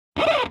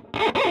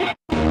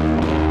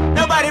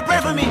Somebody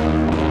pray for me.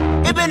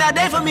 It been that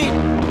day for me.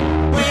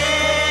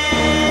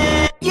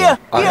 Yeah.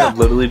 I have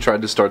literally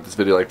tried to start this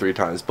video like 3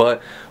 times,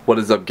 but what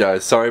is up,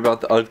 guys? Sorry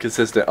about the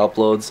inconsistent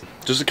uploads.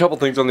 Just a couple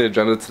things on the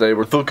agenda today.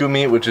 We're FUKU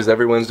meet, which is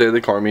every Wednesday the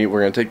car meet.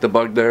 We're gonna take the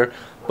bug there,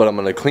 but I'm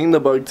gonna clean the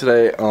bug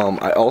today.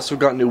 I also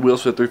got new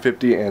wheels for the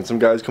 350, and some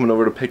guys coming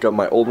over to pick up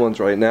my old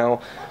ones right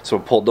now, so I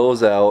pulled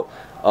those out.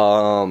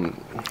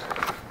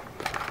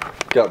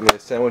 Got me a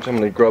sandwich. I'm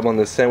gonna grub on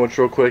this sandwich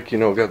real quick. You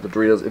know, got the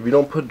Doritos. If you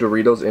don't put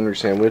Doritos in your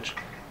sandwich,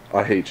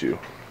 I hate you.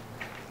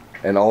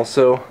 And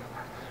also,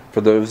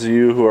 for those of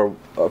you who are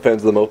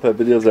fans of the moped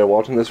videos that are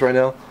watching this right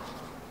now,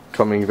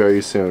 coming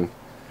very soon.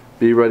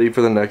 Be ready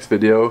for the next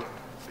video,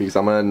 because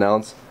I'm going to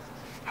announce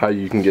how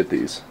you can get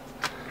these.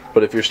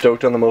 But if you're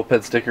stoked on the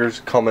moped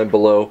stickers, comment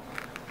below.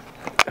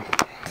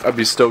 I'd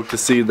be stoked to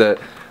see that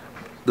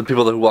the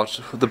people who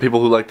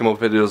like the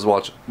moped videos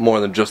watch more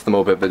than just the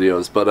moped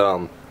videos. But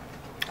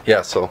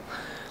yeah, so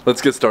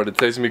let's get started.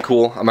 Today's gonna be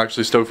cool. I'm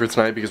actually stoked for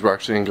tonight because we're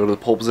actually gonna go to the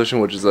pole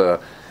position, which is a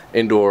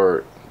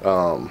indoor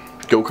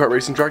go-kart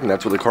racing track, and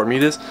that's where the car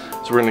meet is.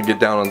 So we're gonna get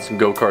down on some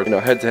go-kart, you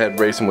know, head-to-head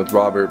racing with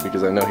Robert,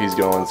 because I know he's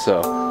going.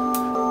 So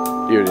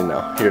you already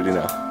know.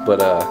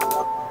 But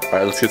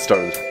alright, let's get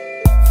started.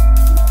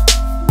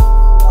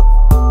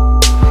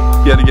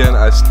 Yet again,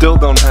 I still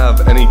don't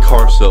have any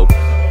car soap,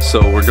 so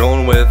we're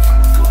going with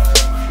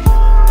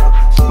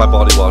my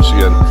body wash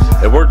again.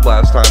 It worked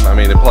last time. I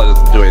mean, it probably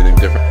doesn't do anything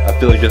different. I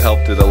feel like it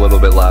helped it a little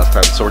bit last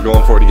time, so we're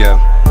going for it again.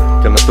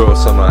 Gonna throw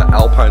some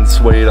Alpine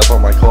Suede up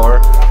on my car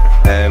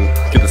and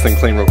get this thing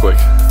clean real quick.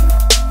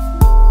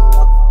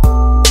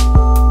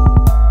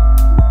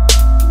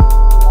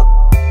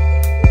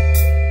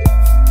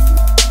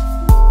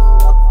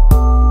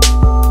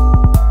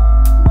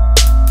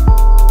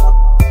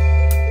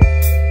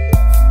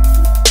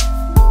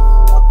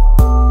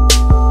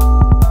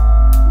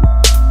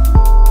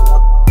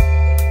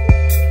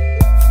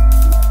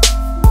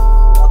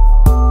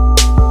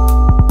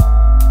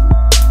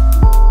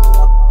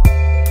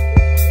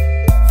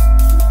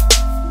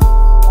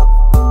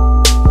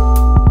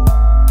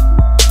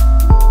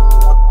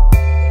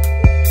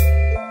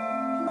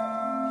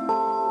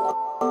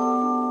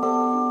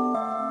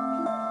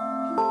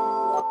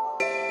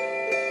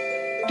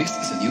 This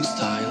is a new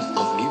style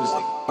of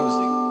music.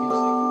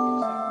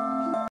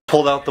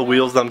 Pulled out the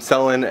wheels that I'm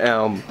selling,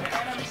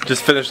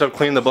 just finished up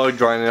cleaning the bug,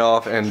 drying it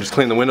off, and just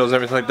cleaning the windows and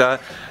everything like that.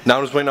 Now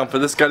I'm just waiting on for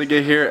this guy to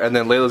get here, and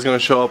then Layla's gonna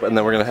show up, and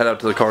then we're gonna head out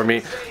to the car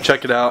meet,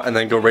 check it out, and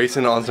then go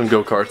racing on some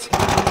go-karts.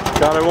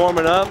 Got her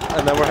warming up,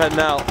 and then we're heading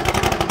out.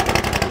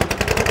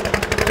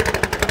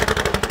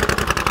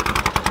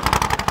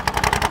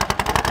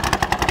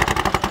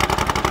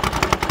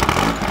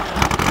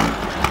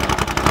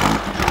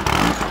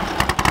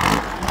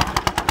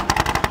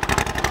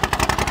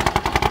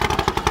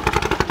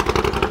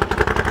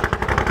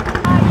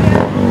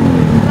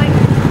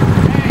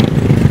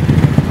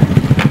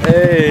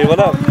 Hey, what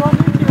up?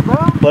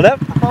 What up?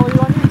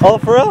 Oh,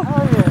 for real?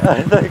 Oh,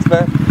 yeah. Thanks,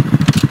 man.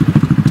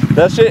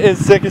 That shit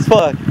is sick as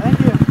fuck. Thank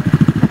you.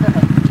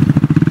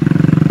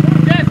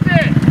 That's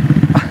it.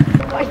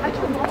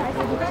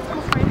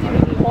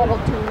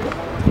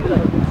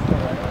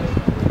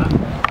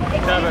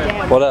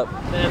 What up?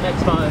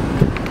 Next time.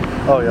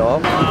 Oh, y'all?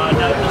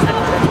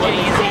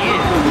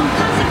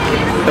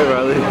 Hey,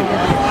 Riley.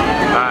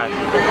 Hi.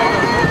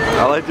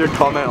 I liked your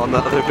comment on the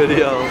other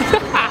video.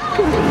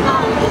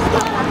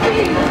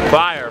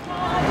 Fire.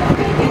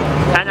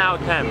 10 out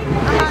of 10.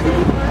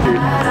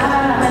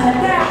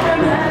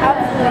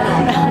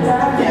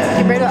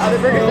 You bring the other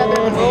burgers that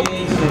there with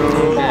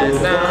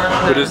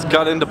We just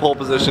got into pole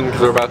position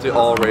because we're about to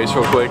all race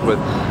real quick. We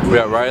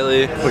got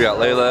Riley, we got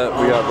Layla,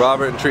 we got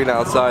Robert and Trina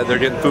outside. They're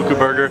getting FUKU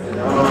burger.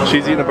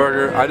 She's eating a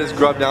burger. I just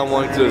grubbed down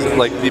one because it was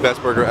like the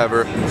best burger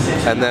ever.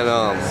 And then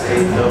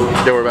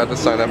yeah, we're about to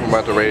sign up. I'm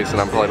about to race,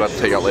 and I'm probably about to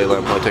take out Layla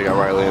and probably take out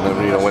Riley, and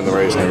then win the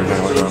race and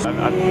everything like that.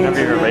 I've never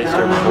even raced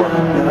here before.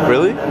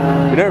 Really?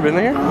 You never been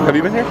here? Have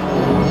you been here?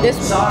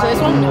 This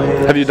one? No.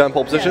 Have you done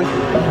pole position?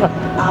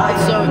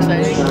 It's so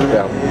exciting.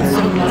 Yeah. It's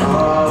so fun.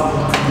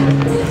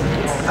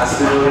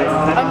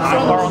 I'm so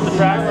on the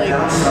track. Like,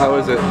 how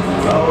is it?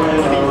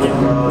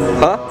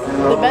 Huh?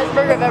 The best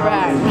burger I've ever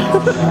had.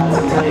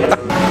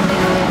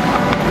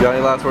 You got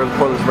any last words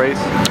before this race?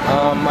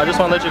 I just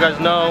want to let you guys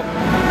know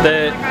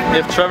that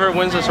if Trevor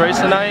wins this race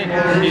tonight,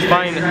 he's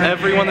buying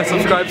everyone that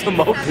subscribes to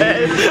Moped.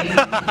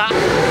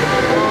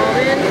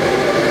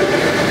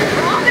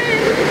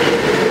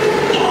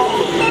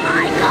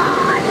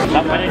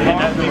 I'm winning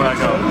everywhere I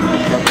go.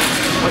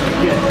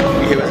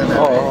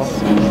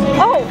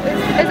 Oh,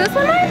 is this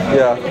one mine?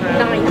 Yeah.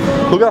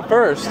 Nice. Who got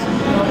first?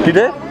 You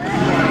did?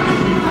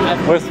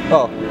 Where's,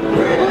 oh.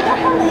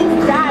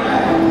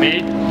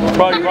 Me?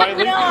 Probably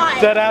Riley.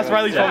 Dead ass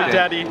Riley's probably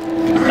daddy.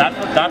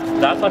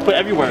 That's I put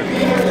everywhere.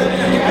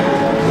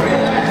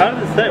 How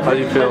does it say? How do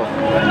you feel?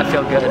 I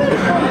feel good. I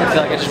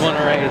feel like I just won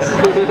a race.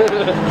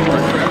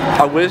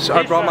 I wish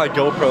I brought my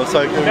GoPro so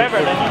I could.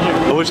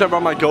 I wish I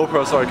brought my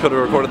GoPro so I could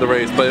have recorded the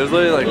race, but it was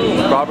literally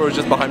like Robert was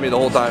just behind me the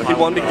whole time. He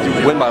wanted me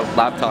to win my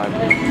lap time,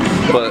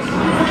 but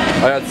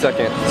I got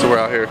second, so we're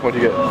out here.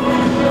 What'd you get?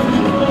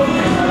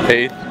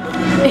 8th.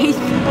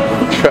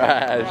 8th.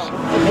 Trash.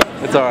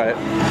 It's alright.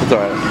 It's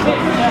alright.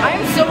 I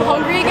am so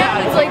hungry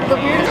again. It's like the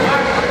weirdest.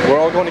 We're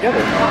all going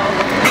together.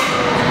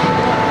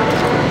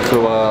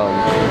 So,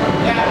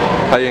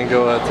 how you gonna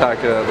go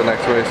attack the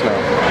next race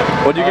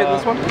now? What'd you get in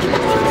this one?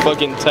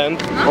 Fucking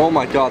 10th. Oh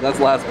my god, that's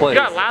last place.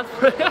 You got last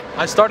place?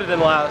 I started in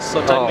last,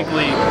 so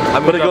technically.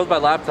 But it goes by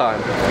lap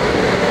time.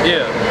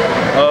 Yeah.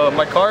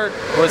 My cart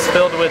was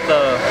filled with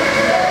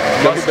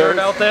mustard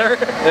out there.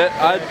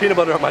 I had peanut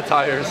butter on my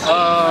tires.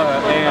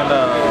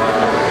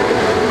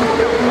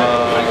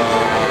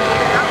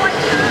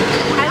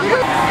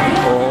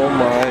 Oh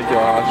my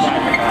gosh.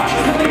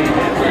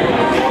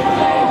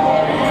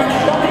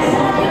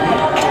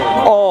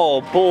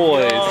 Oh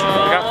boys.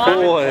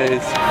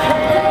 Boys. I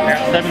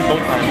got 7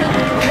 both times.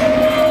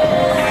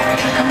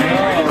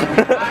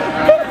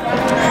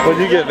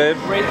 What'd you get, babe?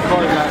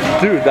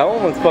 Dude, that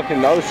one was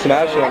fucking, I was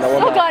smashing on that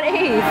one. I still got 8th.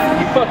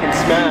 You fucking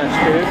smashed,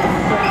 dude.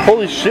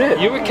 Holy shit.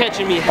 You were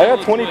catching me. I got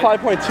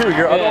 25.2.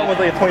 Your other one was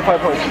like a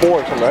 25.4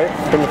 or something, right?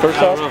 From the first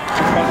half?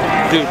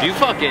 Dude, you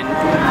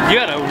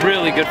had a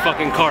really good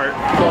fucking cart.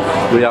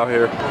 We out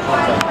here.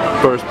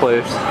 First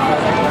place.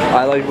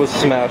 I like was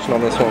smashing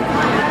on this one.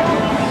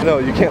 No,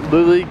 you can't,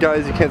 literally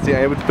guys, you can't see.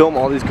 I would film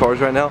all these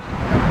cars right now,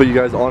 but you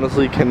guys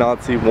honestly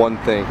cannot see one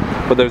thing.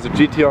 But there's a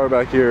GTR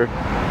back here.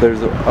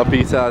 There's a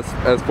beast ass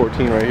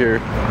S14 right here.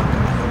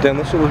 Damn,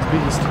 this shit looks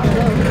beast.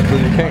 So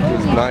you can't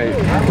just night.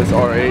 This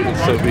R8 is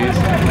so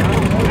beast.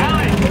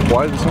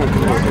 Why is there so many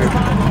people here?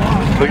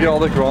 Look at all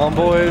the GROM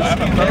boys.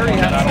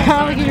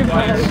 How look at your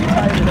butt.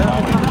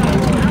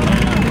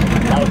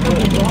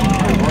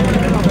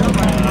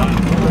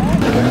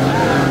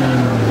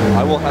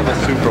 I will have a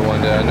Supra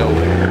one day, I know.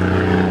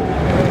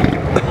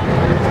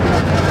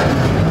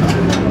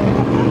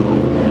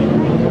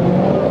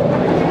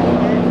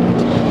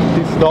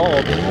 He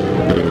stalled.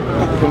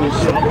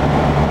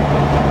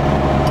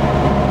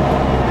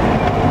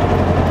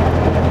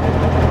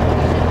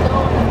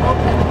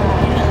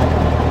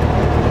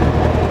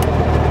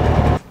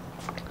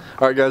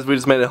 Alright guys, we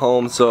just made it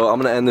home, so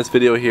I'm gonna end this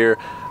video here.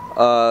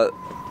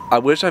 I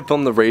wish I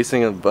filmed the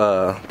racing of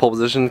pole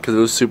position because it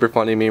was super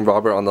funny. Me and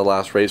Robert on the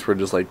last race were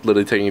just like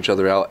literally taking each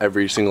other out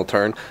every single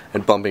turn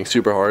and bumping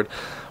super hard.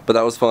 But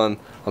that was fun.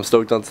 I'm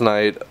stoked on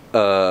tonight.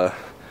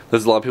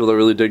 There's a lot of people that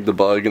really dig the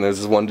bug, and there's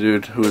this one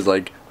dude who was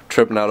like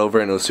tripping out over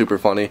it, and it was super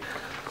funny.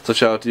 So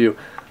shout out to you.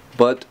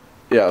 But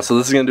yeah, so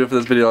this is gonna do it for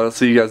this video. I'll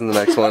see you guys in the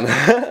next one.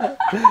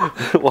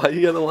 Why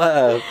you gotta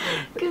laugh?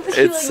 Because it's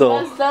like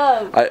so messed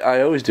up.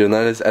 I always do, and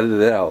then I just edit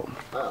it out.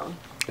 Oh.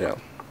 Yeah.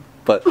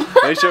 But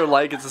make sure to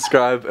like and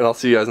subscribe, and I'll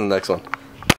see you guys in the next one.